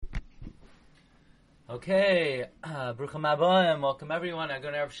Okay, Bruchim Habayim, welcome everyone. I'm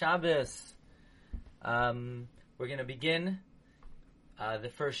going to have Shabbos. We're going to begin the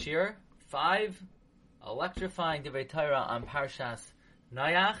first year, 5 electrifying Divrei Torah on Parshas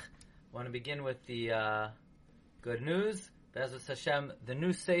Noach. I want to begin with the good news. Be'ezus Hashem, the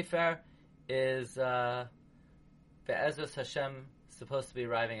new Sefer is Be'ezus Hashem supposed to be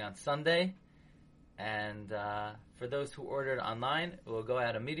arriving on Sunday, and for those who ordered online, it will go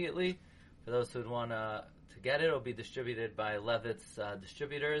out immediately. For those who would want to get it, it will be distributed by Levitt's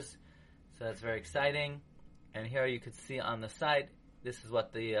distributors. So that's very exciting. And here you could see on the site, this is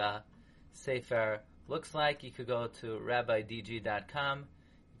what the Sefer looks like. You could go to rabbidg.com,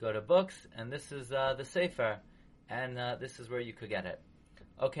 go to books, and this is the Sefer. And this is where you could get it.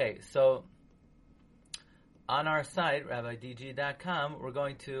 Okay, so on our site, rabbidg.com, we're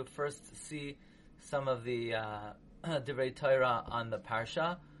going to first see some of the Divrei Torah on the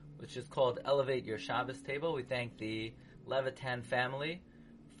Parsha, which is called Elevate Your Shabbos Table. We thank the Levitan family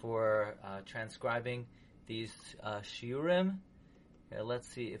for transcribing these shiurim. Here, let's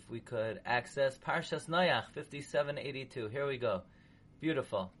see if we could access Parshas Noach 5782. Here we go.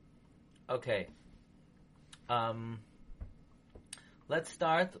 Beautiful. Okay. Let's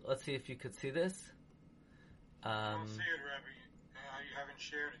start. Let's see if you could see this. I don't see it, Rabbi. You haven't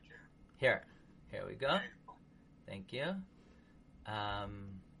shared it yet. Here we go. Thank you.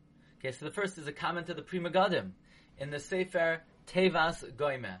 Okay, so the first is a comment to the Pri Megadim in the Sefer Tevas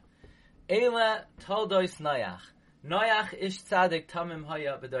Goyme. Eile Toldois Noach. Noach ish tzaddik tamim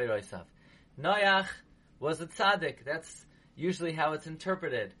haya b'doyroisav. Noach was a tzaddik. That's usually how it's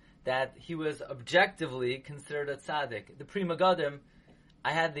interpreted, that he was objectively considered a tzaddik. The Pri Megadim,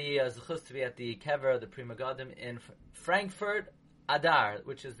 I had the zechus to be at the kever of the Pri Megadim in Frankfurt Adar,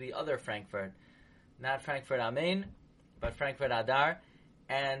 which is the other Frankfurt. Not Frankfurt am Main, but Frankfurt Adar.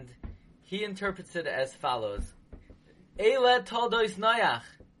 And he interprets it as follows. Eile Toldois Noach.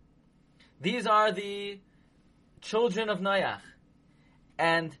 These are the children of Noach.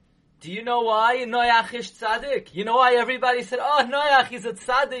 And do you know why Noach is tzaddik? You know why everybody said, oh, Noach, he's a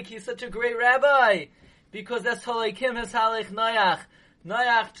tzaddik, he's such a great rabbi? Because that's Halekim his Halech Noach.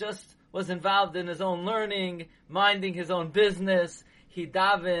 Noach just was involved in his own learning, minding his own business. He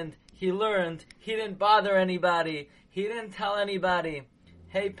davened, he learned, he didn't bother anybody, he didn't tell anybody,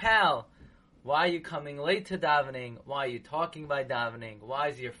 hey pal, why are you coming late to davening? Why are you talking by davening? Why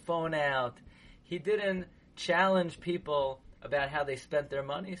is your phone out? He didn't challenge people about how they spent their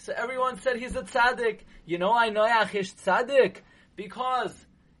money. So everyone said he's a tzaddik. You know why Noach is tzaddik? Because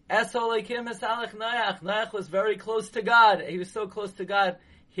Esolekim Esalech Noach. Noach was very close to God. He was so close to God,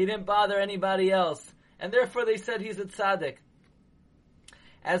 he didn't bother anybody else. And therefore they said he's a tzaddik.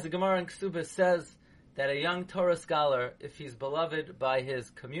 As the Gemara in Ksubah says, that a young Torah scholar, if he's beloved by his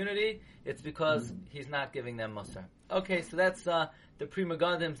community, it's because he's not giving them Musar. Okay, so that's the Pri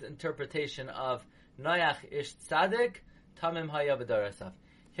Megadim's interpretation of Noach ish tzaddik, tamim haya b'dorasav.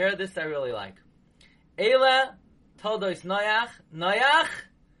 Here, this I really like. Eile toldois Noach, Noach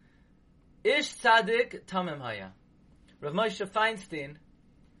ish tzaddik, tamim haya. Rav Moshe Feinstein,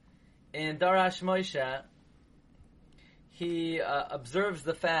 in Darash Moshe, he observes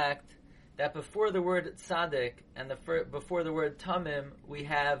the fact that before the word tzaddik and before the word tamim, we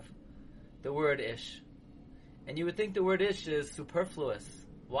have the word ish. And you would think the word ish is superfluous.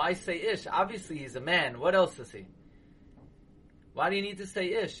 Why say ish? Obviously he's a man. What else is he? Why do you need to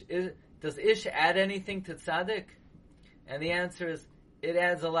say ish? Does ish add anything to tzaddik? And the answer is, it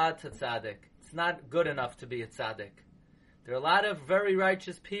adds a lot to tzaddik. It's not good enough to be a tzaddik. There are a lot of very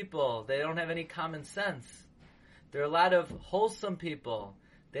righteous people. They don't have any common sense. There are a lot of wholesome people.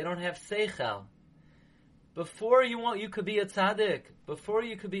 They don't have seichel. Before you could be a tzaddik. Before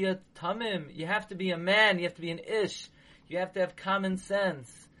you could be a tamim, you have to be a man. You have to be an ish. You have to have common sense.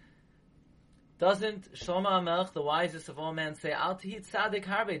 Doesn't Shlomo HaMelech, the wisest of all men, say, Al tihi tzaddik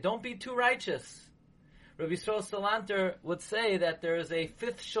harbe, don't be too righteous. Rabbi Yisrael Salanter would say that there is a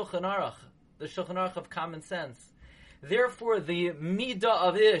fifth Shulchan Aruch, the Shulchan Aruch of common sense. Therefore, the midah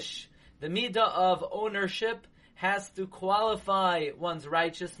of ish, the midah of ownership, has to qualify one's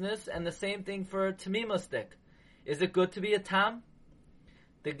righteousness, and the same thing for tamimustik. Is it good to be a tam?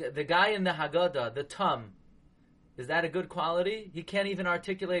 The guy in the Haggadah, the tam, is that a good quality? He can't even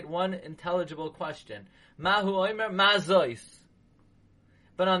articulate one intelligible question. Mahu oimer mazois.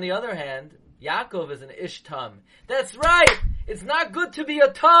 But on the other hand, Yaakov is an ish tam. That's right! It's not good to be a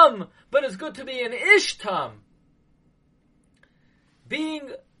tam, but it's good to be an ish tam.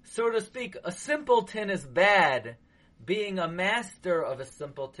 Being, so to speak, a simpleton is bad. Being a master of a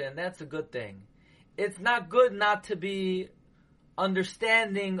simpleton, that's a good thing. It's not good not to be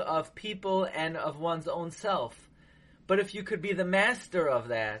understanding of people and of one's own self. But if you could be the master of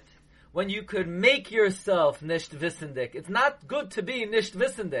that, when you could make yourself nicht wissendig, it's not good to be nicht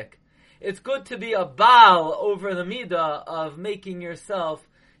wissendig. It's good to be a Baal over the midah of making yourself.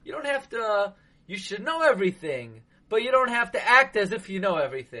 You don't have to, you should know everything, but you don't have to act as if you know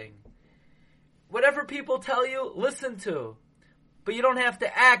everything. Whatever people tell you, listen to. But you don't have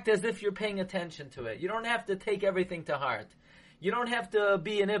to act as if you're paying attention to it. You don't have to take everything to heart. You don't have to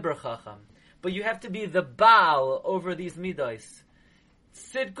be an Ibra Chacham. But you have to be the Baal over these midos.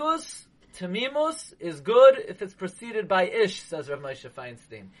 Tzidkus, Tamimus, is good if it's preceded by Ish, says Rav Moshe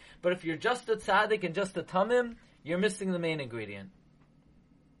Feinstein. But if you're just a tzaddik and just a tamim, you're missing the main ingredient.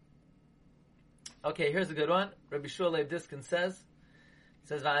 Okay, here's a good one. Rabbi Shua Leib Diskin says,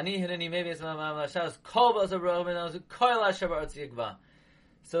 so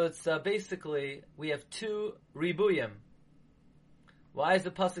it's basically, we have two ribuyim. Why is the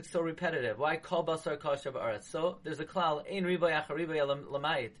pasuk so repetitive? Why kol basar kol shabaretz? So there's a klal, ein riboy achar riboy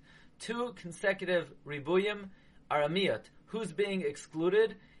lamayit. Two consecutive ribuyim are a miyat. Who's being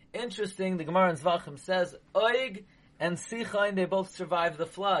excluded? Interesting, the Gemara in Zvachim says, Oig and Sichain, they both survived the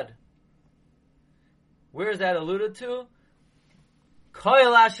flood. Where is that alluded to?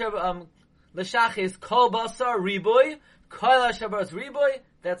 Koil asher l'shachis kol basar riboy, koil asher baras riboy.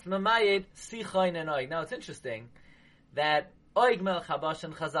 That's mamayit Sichain and Oig. Now it's interesting that Oig Melech Habash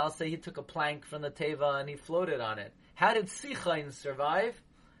Chazal say he took a plank from the teva and he floated on it. How did Sichain survive?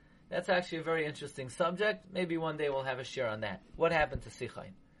 That's actually a very interesting subject. Maybe one day we'll have a share on that. What happened to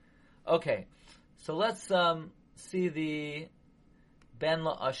Sichain? Okay, so let's see the Ben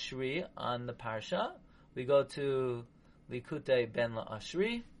La'ashri on the Parsha. We go to Likutei Ben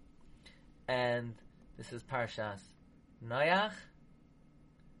La'ashri, and this is Parshas Noach.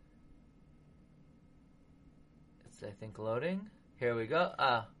 It's, I think, loading. Here we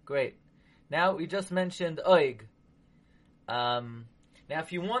go. Great. Now, we just mentioned Oig. Now,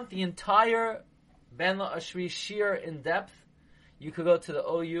 if you want the entire Ben La'ashri shir in depth, you could go to the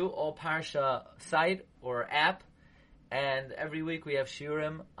OU All Parsha site or app, and every week we have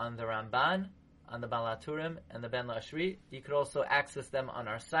shiurim on the Ramban, on the Balaturim, and the Ben La'ashri. You could also access them on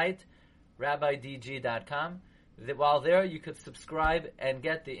our site, rabbidg.com. While there, you could subscribe and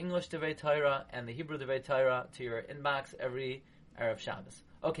get the English Devei Torah and the Hebrew Devei Torah to your inbox every Erev Shabbos.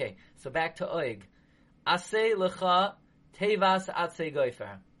 Okay, so back to Oig. Asei lecha tevas atzei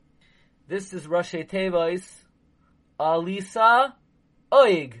goifer. This is Rashi Tevos. Alisa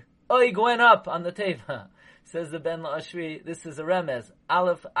Oig. Oig went up on the teva. Says the Ben La'ashri, this is a remez.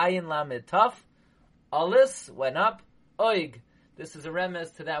 Aleph Ayin Lamed Taf. Alis went up. Oig. This is a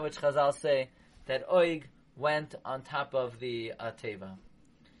remez to that which Chazal say, that Oig went on top of the teva.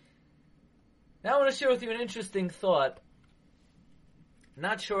 Now I want to share with you an interesting thought.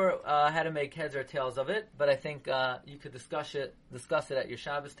 Not sure how to make heads or tails of it, but I think you could discuss it at your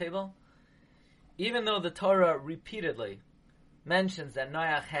Shabbos table. Even though the Torah repeatedly mentions that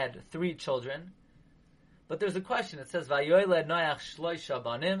Noach had 3 children, but there's a question. It says, "Vayoyled Noach shloisha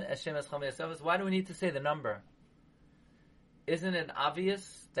banim eshem escham yosefes." Why do we need to say the number? Isn't it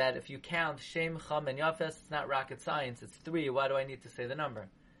obvious that if you count Shem, Cham, and Yafes, it's not rocket science, it's 3. Why do I need to say the number?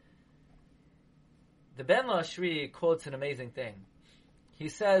 The Ben La'ashri quotes an amazing thing. He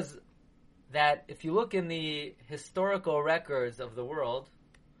says that if you look in the historical records of the world,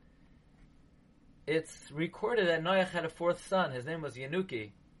 it's recorded that Noach had a 4th son. His name was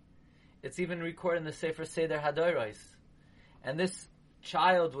Yenuki. It's even recorded in the Sefer Seder Hadoros. And this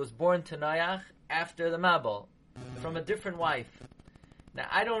child was born to Noach after the Mabul, from a different wife. Now,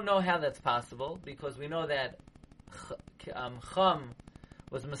 I don't know how that's possible, because we know that Cham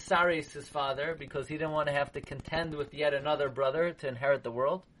was Masaris, his father, because he didn't want to have to contend with yet another brother to inherit the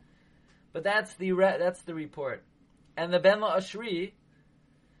world. But that's the report. And the Ben La'ashri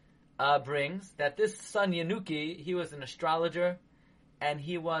brings that this son Yenuki, he was an astrologer, and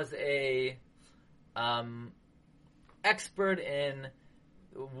he was a expert in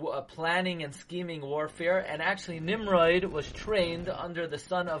planning and scheming warfare, and actually Nimrod was trained under the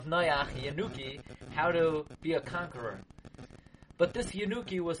son of Noach, Yenuki, how to be a conqueror. But this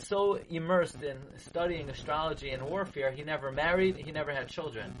Yenuki was so immersed in studying astrology and warfare, he never married, he never had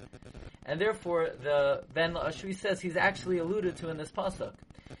children. And therefore, the Ben La'ashri says he's actually alluded to in this pasuk.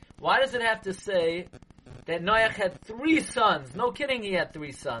 Why does it have to say that Noach had 3 sons? No kidding, he had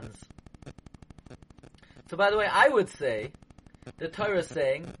 3 sons. So by the way, I would say, the Torah is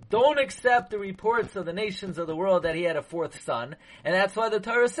saying, don't accept the reports of the nations of the world that he had a 4th son, and that's why the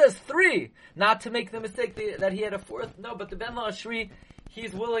Torah says 3, not to make the mistake that he had a 4th. No, but the Ben La'ashri,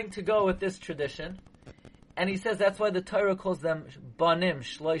 he's willing to go with this tradition, And he says that's why the Torah calls them banim,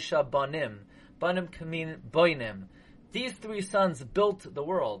 shloisha banim. Banim can mean boinim. These three sons built the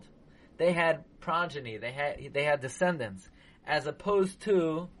world. They had progeny. They had descendants, as opposed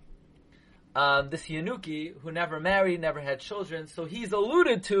to this Yanuki who never married, never had children. So he's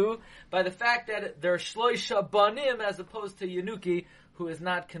alluded to by the fact that they're shloisha banim, as opposed to Yanuki, who is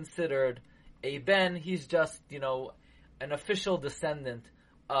not considered a ben. He's just an official descendant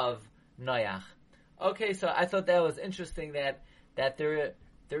of Noach. Okay, so I thought that was interesting that there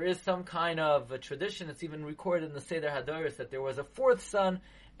is some kind of a tradition. It's even recorded in the Seder Hadoros that there was a fourth son,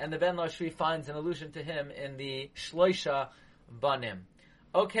 and the Ben Lashri finds an allusion to him in the Shloisha Banim.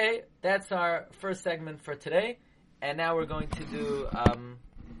 Okay, that's our first segment for today, and now we're going to do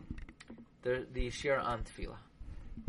the Shir on Tefillah.